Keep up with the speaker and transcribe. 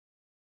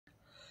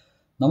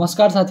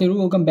नमस्कार साथीहरु,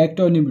 welcome back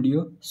to a new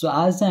video. So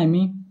आज चाहिँ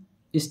हामी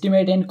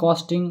एस्टिमेट एन्ड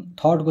कस्टिङ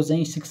थर्ड को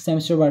चाहिँ 6th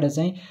सेमेस्टरबाट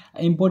चाहिँ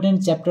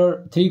इम्पोर्टेन्ट च्याप्टर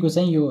 3 को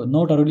चाहिँ यो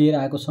नोटहरु लिएर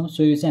आएको छौं।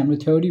 सो यो चाहिँ हाम्रो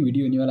थ्योरी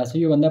भिडियो हुनेवाला छ।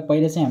 यो भन्दा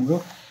पहिला चाहिँ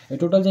हाम्रो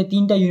टोटल चाहिँ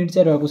 3टा युनिट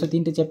चाहिँ रहेको छ,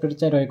 3टा च्याप्टर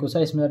चाहिँ रहेको छ।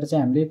 यसबाट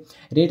चाहिँ हामीले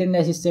रेट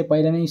एनालाइसिस चाहिँ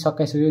पहिला नै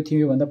सकाइसकेको थियो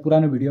यो भन्दा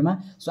पुरानो भिडियोमा।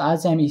 सो आज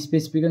चाहिँ हामी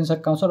स्पेसिफिकेसन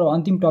सकाउँछौं र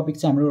अन्तिम टपिक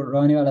चाहिँ हाम्रो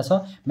रहनेवाला छ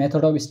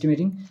मेथड अफ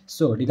एस्टिमेटिङ।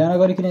 सो ढिला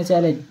नगरिकन चाहिँ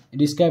यसलाई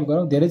डिस्क्राइब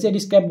गरौँ। धेरै चाहिँ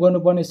डिस्क्राइब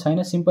गर्नुपर्ने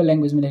छैन, सिम्पल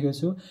ल्याङ्ग्वेजमा लेखेको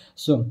छु।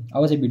 सो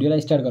अब चाहिँ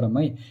भिडियोलाई स्टार्ट गरौँ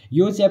है।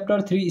 यो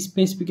च्याप्टर 3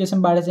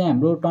 स्पेसिफिकेसनबाट चाहिँ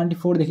हाम्रो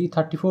 24 देखि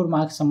 34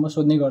 मार्क्ससम्म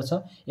सोध्ने गर्छ।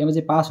 यसमा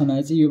चाहिँ पास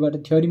हुनलाई चाहिँ योबाट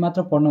थ्योरी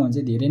मात्र पढ्नु भने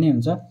चाहिँ धेरै नै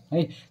हुन्छ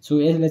है।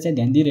 सो यसलाई चाहिँ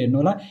ध्यान दिएर हेर्नु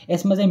होला।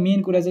 यसमा चाहिँ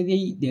मेन कुरा चाहिँ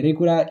त्यही धेरै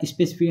कुरा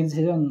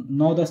स्पेसिफिकेसन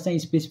 9-10 चाहिँ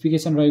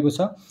स्पेसिफिकेसन रहेको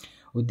छ।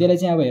 हो त्यसलाई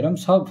चाहिँ अब हेरौँ।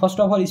 फर्स्ट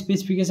अफ अल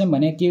स्पेसिफिकेसन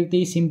भने के,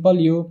 त्यही सिम्पल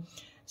यो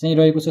चाहिँ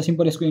रहेको छ।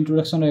 सिम्पल यसको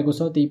इन्ट्रोडक्सन रहेको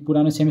छ, त्यही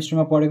पुरानो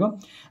सेमेस्टरमा पढेको।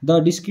 The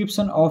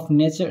description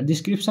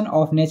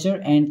of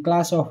nature and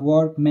class of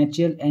work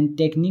material and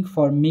technique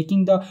for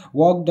making the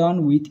work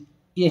done with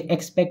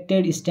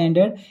expected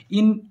standard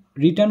in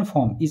return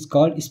form is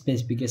called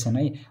specification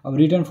है। अब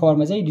रिटर्न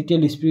फर्ममा चाहिँ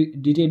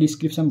डिटेल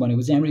डिस्क्रिप्सन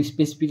भनेको चाहिँ हाम्रो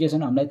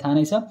स्पेसिफिकेसन हामीलाई थाहा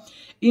नै छ।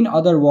 In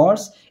other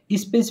words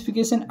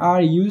specification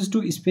are use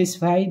to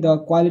specify the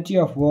quality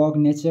of work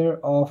nature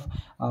of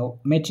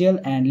material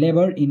and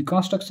labour in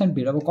construction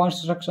field. अब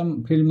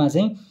कन्स्ट्रक्सन फिल्डमा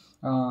चाहिँ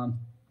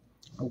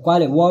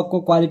वर्कको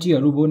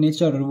क्वालिटीहरु भयो,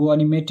 नेचरहरु भयो,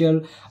 अनि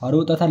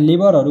मेटेरियलहरु तथा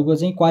लेबरहरुको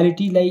चाहिँ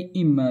क्वालिटीलाई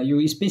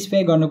यो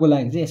स्पेसिफाई गर्नको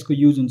लागि चाहिँ यसको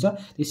युज हुन्छ।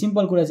 त्यो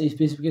सिम्पल कुरा चाहिँ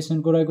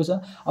स्पेसिफिकेसनको रहेको छ।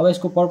 अब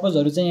यसको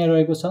पर्पजहरु चाहिँ यहाँ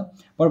रहेको छ।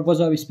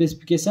 Purpose of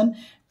specification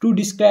to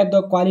describe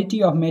the quality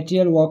of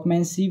material,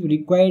 वर्कम्यानशिप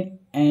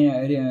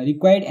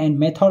required and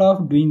method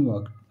of doing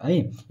work है।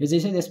 यो चाहिँ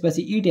छ।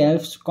 त्यसपछि it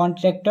helps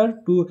contractor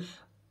to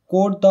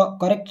quote the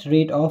correct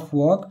rate of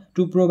work,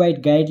 to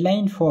provide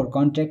guideline for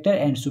contractor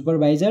and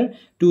supervisor,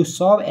 to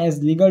serve as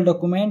legal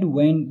document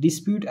when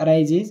dispute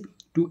arises,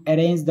 to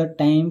arrange the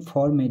time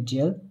for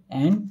material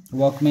and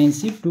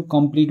workmanship to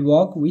complete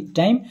work with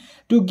time,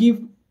 to give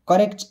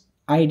correct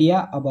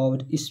idea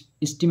about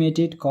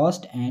estimated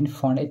cost and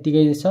fund।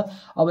 यतिकै छ।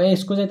 अब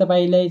यसको चाहिँ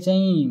तपाईलाई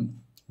चाहिँ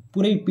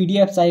पुरै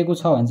PDF चाहिएको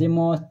छ भने चाहिँ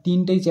म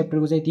 3टै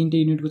च्याप्टरको चाहिँ 3टै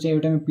युनिटको चाहिँ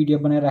एउटामै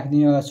पीडीएफ बनाएर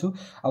राखिदिनेवाला छु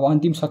अब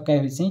अन्तिम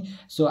सकाएपछि चाहिँ।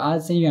 सो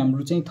आज चाहिँ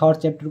हाम्रो चाहिँ थर्ड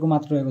च्याप्टरको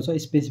मात्र रहेको छ,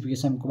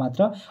 स्पेसिफिकेसनको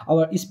मात्र।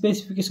 अब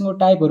स्पेसिफिकेसनको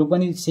टाइपहरु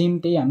पनि सेम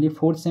त्यही हामीले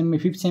 4th सेममै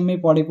 5th सेममै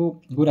पढेको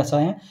कुरा छ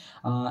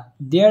यहाँ।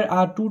 There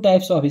are 2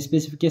 types of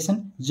specification,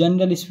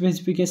 general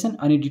specification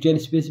अनि डिटेल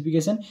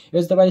स्पेसिफिकेसन।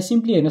 यो चाहिँ तपाईले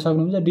सिम्पली हेर्न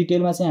सक्नुहुन्छ।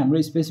 डिटेलमा चाहिँ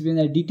हाम्रो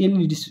स्पेसिफिकेसन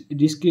डिटेलली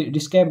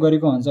डिस्क्राइब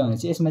गरेको हुन्छ भने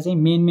चाहिँ यसमा चाहिँ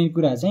मेन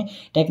कुरा चाहिँ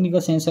टेक्निकल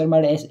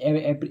सेन्सरबाट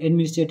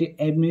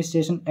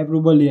एडमिनिस्ट्रेसन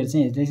एप्रुभल लिएर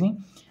चाहिँ यसले चाहिँ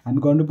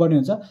हामी गर्नुपर्ने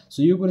हुन्छ।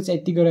 सो यो कुरा चाहिँ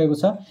यतिकै रहेको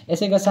छ।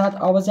 यसैका साथ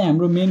अब चाहिँ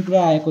हाम्रो मेन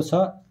कुरा आएको छ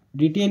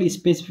detail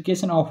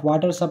specification of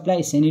water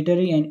supply,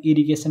 sanitary and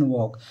irrigation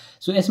work.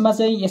 So यसमा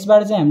चाहिँ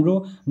यसबाट चाहिँ हाम्रो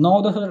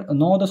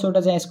 9-10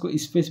 वटा चाहिँ यसको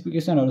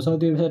स्पेसिफिकेसनहरु छ।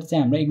 त्यो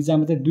चाहिँ हाम्रो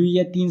एक्जाममा चाहिँ 2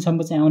 या 3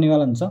 सम्म चाहिँ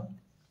आउनेवाला हुन्छ।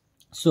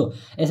 सो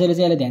यसैले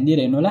चाहिँ यसलाई ध्यान दिएर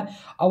हेर्नु होला।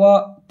 अब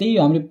त्यही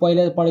हामीले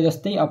पहिला पढे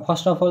जस्तै अब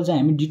फर्स्ट अफ अल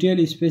चाहिँ हामी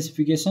detail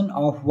specification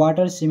of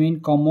water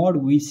cement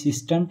commode with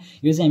system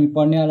यो चाहिँ हामी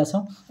पढ्नेवाला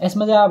छौँ।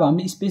 यसमा चाहिँ अब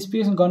हामीले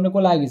स्पेसिफिकेसन गर्नको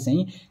लागि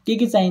चाहिँ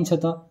के चाहिन्छ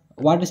त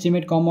वाटर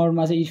सिमेन्ट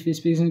कमोडमा चाहिँ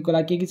स्पेसिफिकेसनको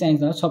लागि के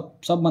चाहिन्छ त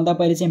सबभन्दा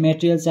पहिले चाहिँ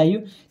मेटेरियल चाहियो,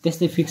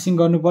 त्यस्तै फिक्सिङ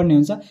गर्नुपर्ने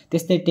हुन्छ,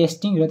 त्यस्तै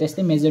टेस्टिङ र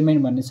त्यस्तै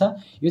मेजरमेन्ट भन्ने छ।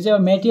 यो चाहिँ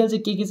अब मेटेरियल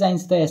चाहिँ के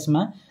चाहिन्छ त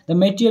यसमा the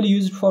material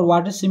used for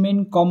water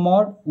cement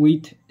commode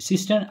with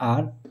system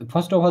are.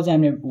 First of all चाहिँ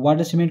हामीले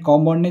वाटर सिमेन्ट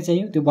कमोड नै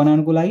चाहियो त्यो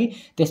बनाउनको लागि।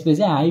 त्यसपछि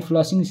चाहिँ हाई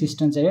फ्लसिङ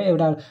सिस्टम चाहियो,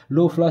 एउटा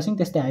लो फ्लसिङ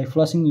त्यस्तै हाई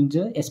फ्लसिङ हुन्छ।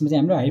 यसमा चाहिँ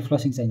हाम्रो हाई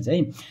फ्लसिङ चाहिन्छ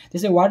है।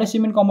 त्यसै वाटर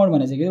सिमेन्ट कमोड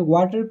भने चाहिँ के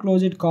water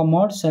closed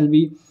commode sale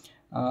be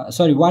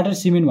water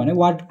cement भने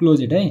वाटर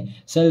क्लोजेड है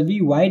sale be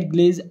white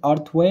glaze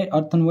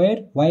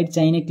अर्थनवेयर white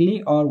China clay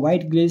और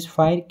white glaze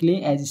fire clay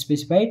as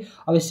specified.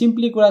 अब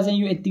सिम्पली कुरा चाहिँ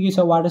यो यतिकै छ।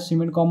 वाटर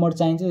सिमेन्ट कमोड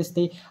चाहिन्छ,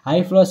 त्यस्तै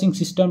हाई फ्लसिङ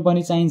सिस्टम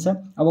पनि चाहिन्छ।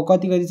 अब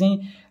कति चाहिँ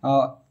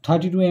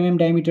 32 mm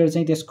डायमिटर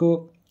चाहिँ त्यसको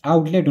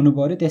आउटलेट हुनु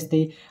पर्यो।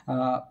 त्यस्तै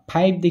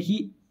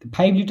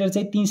 5 लिटर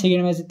चाहिँ 3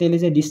 सेकेन्डमा चाहिँ त्यसले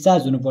चाहिँ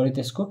डिस्चार्ज हुनु पर्यो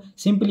त्यसको।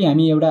 सिम्पली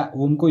हामी एउटा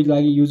होमको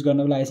लागि युज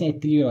गर्नको लागि चाहिँ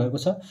यतिकै भएको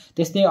छ।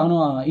 त्यस्तै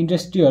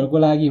इन्डस्ट्रीहरुको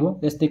लागि हो,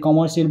 त्यस्तै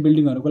कमर्सियल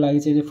बिल्डिङहरुको लागि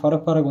चाहिँ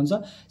फरक हुन्छ।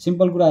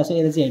 सिम्पल कुरा छ,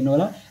 यसले चाहिँ हेर्नु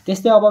होला।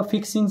 त्यस्तै अब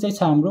फिक्सिङ चाहिँ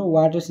छ हाम्रो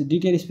water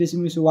detail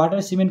specification water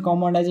cement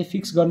कमोडलाई चाहिँ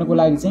फिक्स गर्नको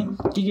लागि चाहिँ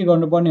के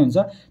गर्नुपर्ने हुन्छ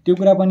त्यो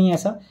कुरा पनि यहाँ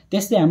छ।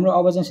 त्यस्तै हाम्रो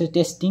अब चाहिँ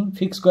टेस्टिङ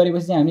फिक्स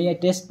गरेपछि चाहिँ हामीले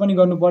यहाँ टेस्ट पनि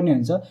गर्नुपर्ने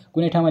हुन्छ।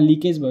 कुनै ठाउँमा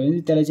लिकेज भयो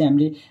भने त्यसलाई चाहिँ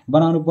हामीले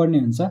बनाउनु पर्ने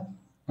हुन्छ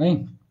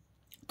है।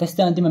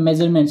 त्यस्तै अन्तिममा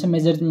मेजरमेन्ट छ।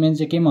 मेजरमेन्ट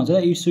चाहिँ केमा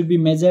हुन्छ it should be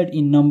measured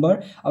in number.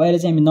 अब यसले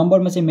चाहिँ हामी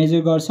नम्बरमा चाहिँ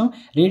मेजर गर्छौँ।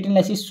 Rate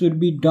analysis should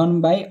be done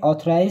by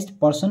अथराइज्ड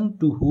person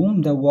to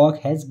whom the work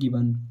has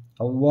given.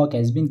 अब वर्क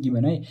हेज बिन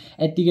गिभन है,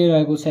 यतिकै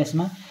रहेको छ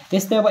यसमा।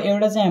 त्यस्तै अब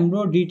एउटा चाहिँ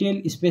हाम्रो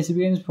detail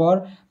specification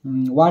for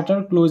water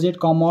closed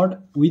commode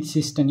with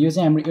system यो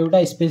चाहिँ हाम्रो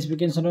एउटा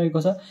स्पेसिफिकेसन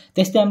रहेको छ।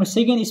 त्यस्तै हाम्रो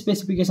सेकेन्ड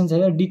स्पेसिफिकेसन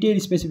छ detail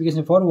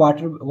specification for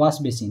water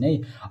wash basin है।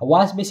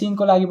 वास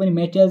बेसिनको लागि पनि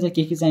मेटेरियल चाहिँ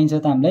के चाहिन्छ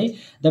त हामीलाई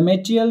the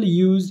material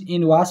use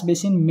in wash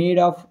basin made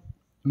of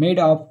made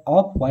up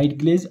of white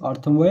glaze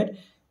earthenware,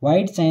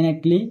 white china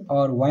clay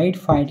or white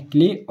fired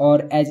clay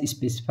or as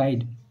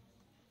specified.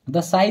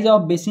 The size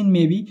of basin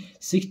may be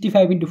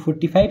 65 into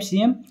 45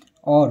 cm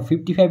or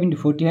 55 into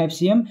 45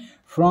 cm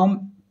from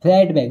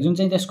flat back जुन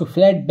चाहिँ त्यसको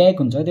flat back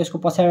हुन्छ त्यसको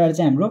पछाडबाट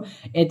चाहिँ हाम्रो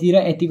यति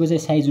र यतिको चाहिँ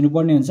साइज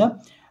हुनुपर्ने हुन्छ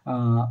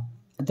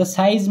the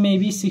size may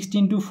be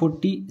 16 to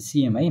 40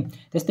 cm है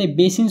त्यस्तै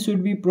basin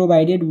should be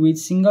provided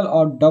with single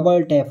or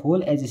double tap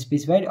hole as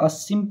specified.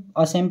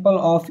 A sample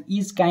of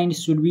each kind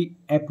should be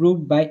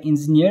approved by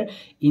engineer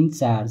in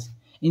charge.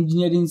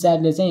 Engineer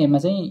इन्चार्जले चाहिँ यसमा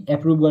चाहिँ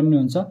approve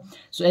गर्नुहुन्छ.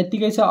 So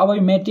यतिकै छ. अब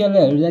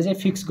मेटेरियलहरुलाई चाहिँ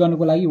फिक्स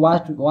गर्नको लागि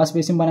वाश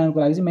बेसिन बनाउनको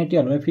लागि चाहिँ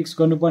मेटेरियलहरुलाई फिक्स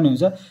गर्नुपर्ने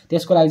हुन्छ.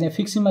 त्यसको लागि चाहिँ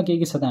फिक्सिङमा के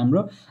छ त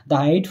हाम्रो the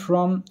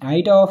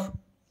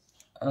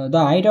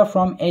height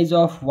from edge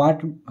of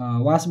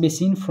wash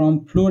basin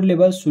from floor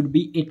level should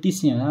be 80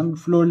 cm. हाम्रो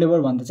फ्लोर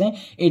लेभल भन्दा चाहिँ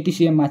 80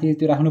 cm माथि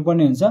त्यो राख्नु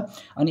पर्ने हुन्छ.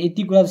 अनि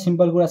यति कुरा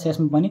सिम्पल कुरा छ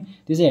यसमा पनि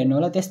त्यो चाहिँ हेर्नु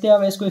होला. त्यस्तै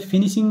अब यसको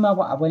फिनिशिङमा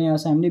पनि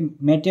आउँछ. हामीले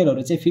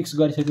मेटेरियलहरु चाहिँ फिक्स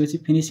गरिसकेपछि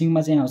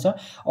फिनिशिङमा चाहिँ आउँछ.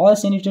 All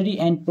sanitary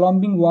and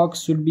plumbing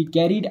works should be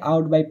carried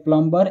out by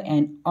plumber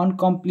and on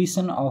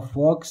completion of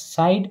work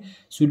side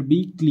should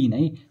be clean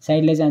है.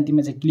 साइडलाई चाहिँ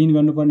अन्तिममा चाहिँ क्लीन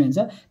गर्नुपर्ने हुन्छ.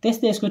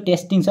 त्यस्तै यसको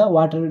टेस्टिङ छ.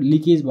 वाटर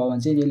लिकेज भयो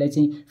भने चाहिँ यसलाई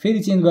चाहिँ फेरि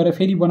चेन्ज गरेर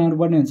फेरि बनाउनु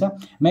पर्ने हुन्छ.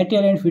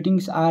 Material and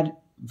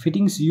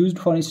fittings used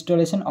for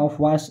installation of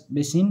wash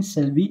basin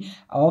shall be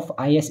of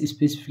IS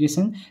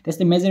specification.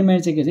 त्यस्तै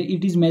मेजरमेन्ट चाहिँ के छ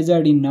it is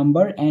measured in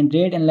number and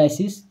rate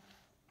analysis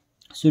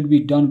should be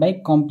done by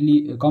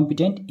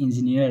competent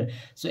engineer.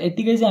 So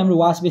यतिकै चाहिँ हाम्रो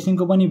वाश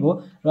बेसिनको पनि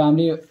भयो र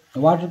हामीले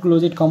वाटर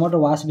क्लोजेट कमोड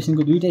र वाश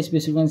बेसिनको दुईटा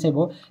स्पेसिफिकेसन चाहिँ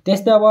भयो.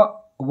 त्यस्तै अब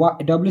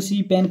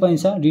WC पेन पनि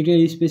छ.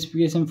 Detail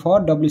specification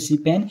for WC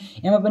pain.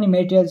 यहाँ पनि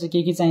मेटेरियल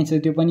चाहिँ के चाहिन्छ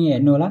त्यो पनि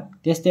हेर्नु होला.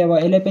 त्यस्तै अब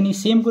यसले पनि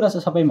सेम कुरा छ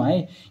सबैमा है.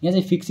 यहाँ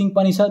चाहिँ फिक्सिङ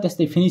पनि छ.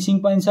 त्यस्तै फिनिशिङ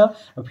पनि छ.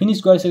 र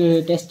फिनिश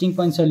गरिसकेपछि टेस्टिङ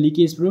पनि छ.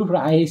 लिकेज प्रुफ र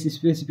IS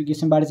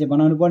स्पेसिफिकेसनबाट चाहिँ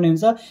बनाउनु पर्ने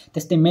हुन्छ.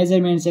 त्यस्तै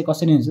मेजरमेन्ट चाहिँ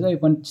कसरी हुन्छ त यो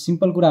पनि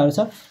सिम्पल कुराहरु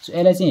छ. सो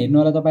यसलाई चाहिँ हेर्नु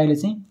होला तपाईले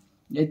चाहिँ.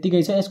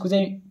 यतिकै छ. यसको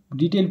चाहिँ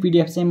डिटेल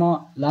PDF चाहिँ म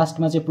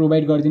लास्टमा चाहिँ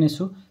प्रोवाइड गर्दिने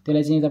छु.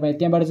 त्यसलाई चाहिँ तपाई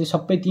त्यहाँबाट चाहिँ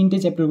सबै तीनटै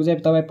च्याप्टरको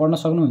चाहिँ तपाई पढ्न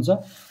सक्नुहुन्छ.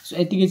 सो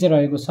यतिकै चाहिँ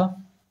रहेको छ.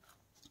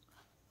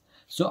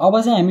 सो अब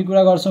चाहिँ हामी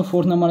कुरा गर्छौं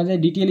फोर्थ नम्बरमा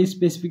चाहिँ detail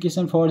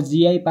specification for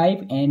GI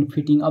pipe and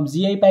fitting. अब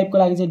GI पाइपको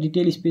लागि चाहिँ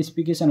डिटेल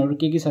स्पेसिफिकेसनहरु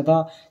के छ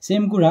त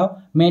सेम कुरा हो.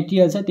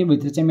 मेटेरियल छ त्यो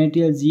भित्र चाहिँ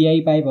मेटेरियल GI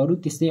पाइपहरु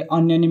त्यस्तै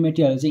अन्य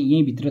मेटेरियलहरु चाहिँ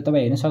यही भित्र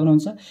तपाई हेर्न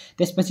सक्नुहुन्छ.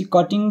 त्यसपछि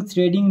कटिङ,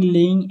 थ्रेडिङ,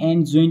 लेइङ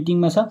एन्ड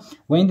जोइन्टिङमा छ.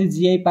 when the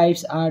GI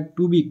pipes are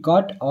to be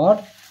cut or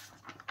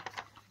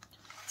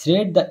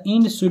thread the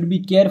end should be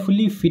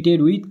carefully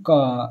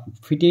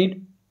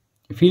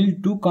filled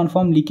to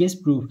confirm leakage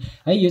proof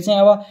है. यो चाहिँ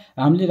अब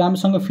हामीले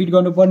राम्रोसँग फिट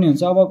गर्नुपर्ने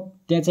हुन्छ. अब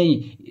त्यहाँ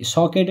चाहिँ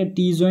socket,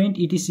 T joint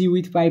etc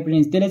with pipe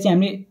range त्यसले चाहिँ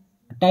हामीले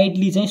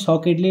टाइटली चाहिँ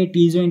सकेटले,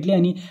 टी जोइन्टले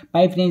अनि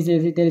पाइप रेन्जले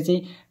चाहिँ त्यसले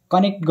चाहिँ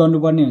कनेक्ट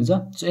गर्नुपर्ने हुन्छ.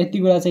 सो यति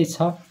कुरा चाहिँ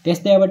छ.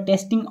 त्यस्तै अब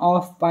testing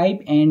of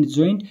pipe and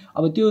joint.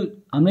 अब त्यो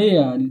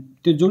हामीले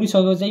त्यो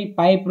जोडिसकेको चाहिँ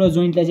पाइप र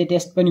जोइन्टलाई चाहिँ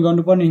टेस्ट पनि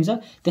गर्नुपर्ने हुन्छ.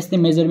 त्यस्तै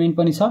मेजरमेन्ट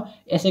पनि छ.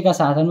 यसैका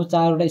साथमा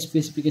चारवटा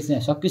स्पेसिफिकेसन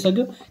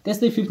सकिसक्यो.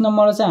 त्यस्तै फिफ्थ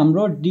नम्बरमा चाहिँ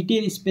हाम्रो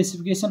detail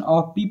specification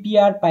of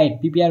PPR pipe.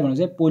 PPR भनेको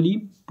चाहिँ पोली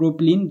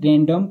प्रोपिलिन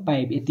रेन्डम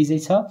पाइप. यति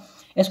चाहिँ छ.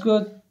 यसको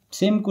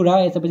सेम कुरा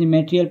यतापछि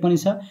मेटेरियल पनि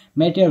छ.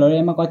 मेटेरियलहरु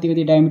यसमा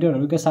कति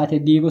डायमिटरहरुको साथै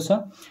दिएको छ.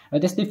 र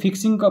त्यस्तै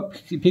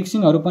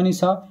फिक्सिङहरु पनि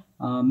छ.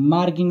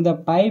 Marking the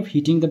pipe,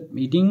 heating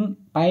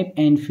pipe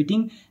and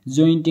fitting,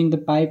 jointing the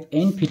pipe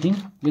and fitting.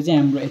 यो चाहिँ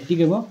हाम्रो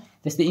यतिकै भयो.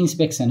 त्यस्तै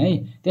इन्स्पेक्सन है.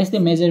 त्यस्तै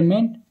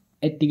मेजरमेन्ट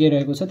यतिकै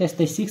रहेको छ.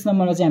 त्यस्तै 6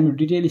 नम्बरमा चाहिँ हाम्रो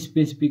डिटेल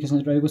स्पेसिफिकेसन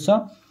रहेको छ.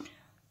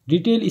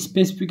 Detail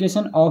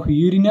specification of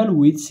urinal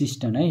with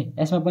system है.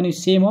 यसमा पनि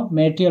सेम हो.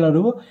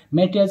 मेटेरियलहरु हो.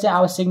 मेटेरियल चाहिँ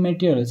आवश्यक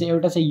मेटेरियलहरु चाहिँ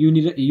एउटा चाहिँ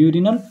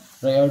युरिनल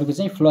र एउटाको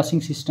चाहिँ फ्लशिङ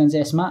सिस्टम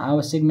चाहिँ यसमा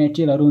आवश्यक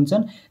मेटेरियलहरु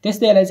हुन्छन्.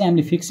 त्यस्तै यसलाई चाहिँ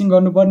हामीले फिक्सिङ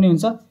गर्नुपर्ने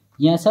हुन्छ.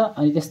 यहाँ छ.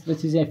 अनि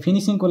त्यसपछि चाहिँ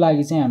फिनिशिङको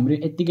लागि चाहिँ हाम्रो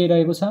यतिकै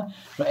रहेको छ.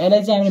 र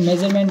यसलाई चाहिँ हामीले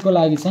मेजरमेन्टको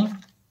लागि चाहिँ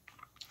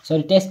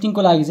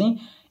टेस्टिङको लागि चाहिँ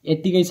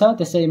यतिकै छ.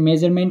 त्यसै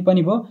मेजरमेन्ट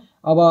पनि भयो.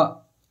 अब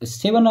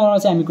 7 नम्बरमा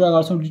चाहिँ हामी कुरा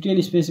गर्छौं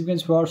detail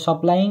specification for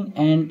supplying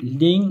and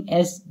laying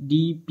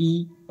SDP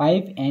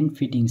pipe and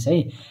fittings है.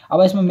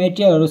 अब यसमा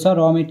मेटेरियलहरु छ.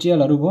 र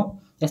मेटेरियलहरु भयो.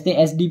 त्यस्तै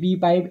SDP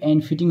पाइप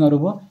एन्ड फिटिङहरु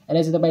भयो.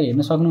 यसलाई चाहिँ तपाईले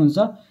हेर्न सक्नुहुन्छ.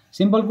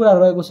 सिम्पल कुरा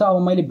रहेको छ.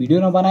 अब मैले भिडियो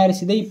नबनाएर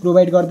सिधै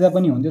प्रोवाइड गर्दा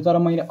पनि हुन्थ्यो. तर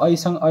मैले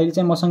अहिले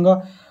चाहिँ मसँग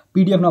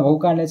PDF नभएको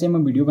कारणले चाहिँ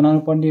म भिडियो बनाउनु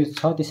पर्ने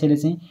छ. त्यसैले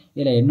चाहिँ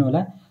यसलाई हेर्नु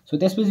होला. सो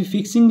त्यसपछि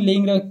फिक्सिङ,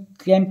 लेइङ र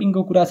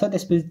क्ल्याम्पिङको कुरा छ.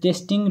 त्यसपछि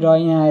टेस्टिङ र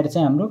यहाँ आएर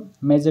चाहिँ हाम्रो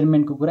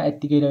मेजरमेन्टको कुरा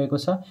यतिकै रहेको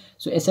छ.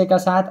 सो यसैका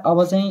साथ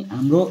अब चाहिँ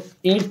हाम्रो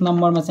 8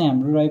 नम्बरमा चाहिँ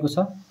हाम्रो रहेको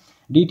छ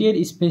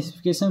detail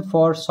specification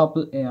for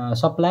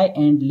supply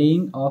and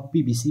laying of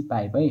PVC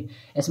pipe है.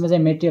 यसमा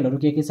चाहिँ मेटेरियलहरु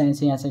के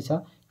चाहिन्छ यहाँ चाहिँ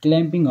छ.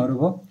 क्ल्याम्पिङहरु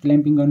भयो.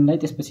 क्ल्याम्पिङ गर्नलाई.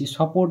 त्यसपछि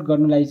सपोर्ट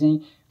गर्नलाई चाहिँ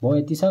भयो.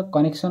 यति छ.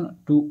 कनेक्सन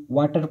टु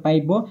वाटर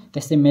पाइप भयो.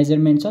 त्यस्तै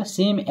मेजरमेन्ट छ.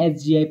 Same as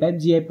GI pipe.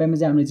 GI पाइपमा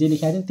चाहिँ हामीले जे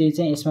लेखेको थियो त्यही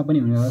चाहिँ यसमा पनि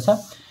हुनेवाला छ.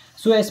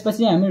 सो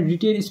यसपछि हाम्रो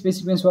detail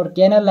specification for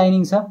canal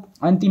lining छ.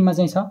 अन्तिममा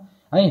चाहिँ छ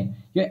है.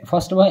 यो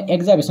फर्स्ट अफ अल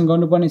एक्जाभेसन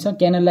गर्नुपर्ने छ.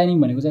 क्यानल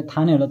लाइनिङ भनेको चाहिँ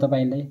थाहा नै होला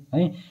तपाईलाई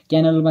है.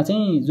 क्यानलमा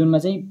चाहिँ जुनमा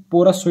चाहिँ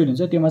पोरस सोइल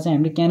हुन्छ त्योमा चाहिँ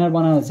हामीले क्यानल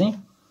बनाएर चाहिँ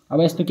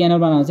अब यस्तो क्यानल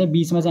बनाउँदा चाहिँ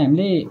बीचमा चाहिँ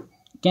हामीले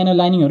क्यानल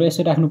लाइनिङहरू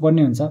यसो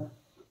राख्नुपर्ने हुन्छ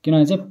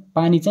किनभने चाहिँ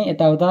पानी चाहिँ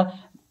यताउता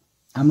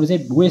हाम्रो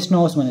चाहिँ वेस्ट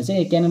नहोस् भनेर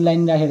चाहिँ क्यानल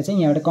लाइन राखेर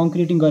चाहिँ यहाँबाट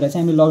कङ्क्रिटिङ गरेर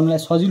चाहिँ हामीले लगाउनलाई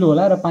सजिलो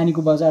होला र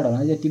पानीको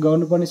बजारहरूलाई यति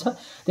गर्नुपर्ने छ।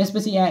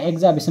 त्यसपछि यहाँ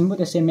एक्जाभेसन भयो,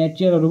 त्यस्तै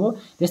मेटेरियलहरू भयो,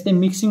 त्यस्तै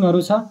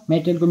मिक्सिङहरू छ,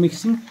 मेटेरियलको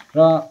मिक्सिङ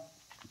र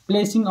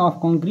प्लेसिङ अफ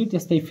कङ्क्रिट,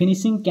 त्यस्तै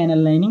फिनिसिङ,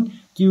 क्यानल लाइनिङ,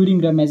 क्युरिङ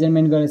र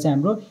मेजरमेन्ट गरेर चाहिँ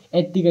हाम्रो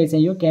यत्तिकै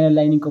चाहिँ यो क्यानल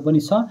लाइनिङको पनि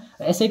छ।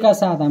 यसैका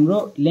साथ हाम्रो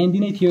लेन्दी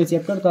नै थियो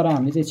च्याप्टर, तर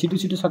हामीले चाहिँ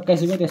छिटो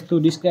सकाइसक्यो, त्यस्तो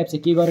डिस्क्राइब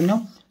चाहिँ के गरेनौँ,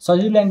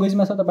 सजिलो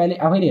ल्याङ्ग्वेजमा छ, तपाईँले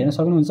आफैले हेर्न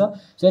सक्नुहुन्छ।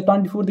 सो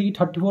 24 देखि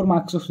 34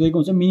 मार्क्सको सोधेको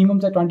हुन्छ, मिनिमम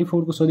चाहिँ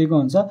 24 को सोधेको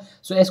हुन्छ।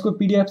 सो यसको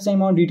पिडिएफ चाहिँ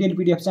म डिटेल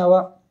पिडिएफ चाहिँ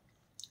अब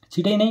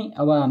छिटै नै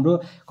अब हाम्रो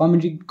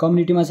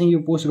कम्युनिटीमा चाहिँ यो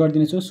पोस्ट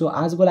गरिदिनेछु। सो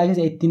आजको लागि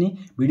चाहिँ यति नै।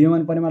 भिडियो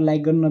मन परेमा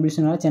लाइक गर्नु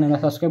नबिर्सनु होला,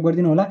 च्यानललाई सब्स्क्राइब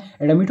गरिदिनु होला,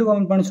 एउटा मिठो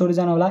कमेन्ट पनि छोडी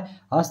जानु होला।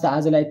 हस् त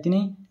आजलाई यति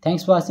नै।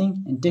 Thanks for watching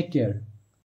and take care.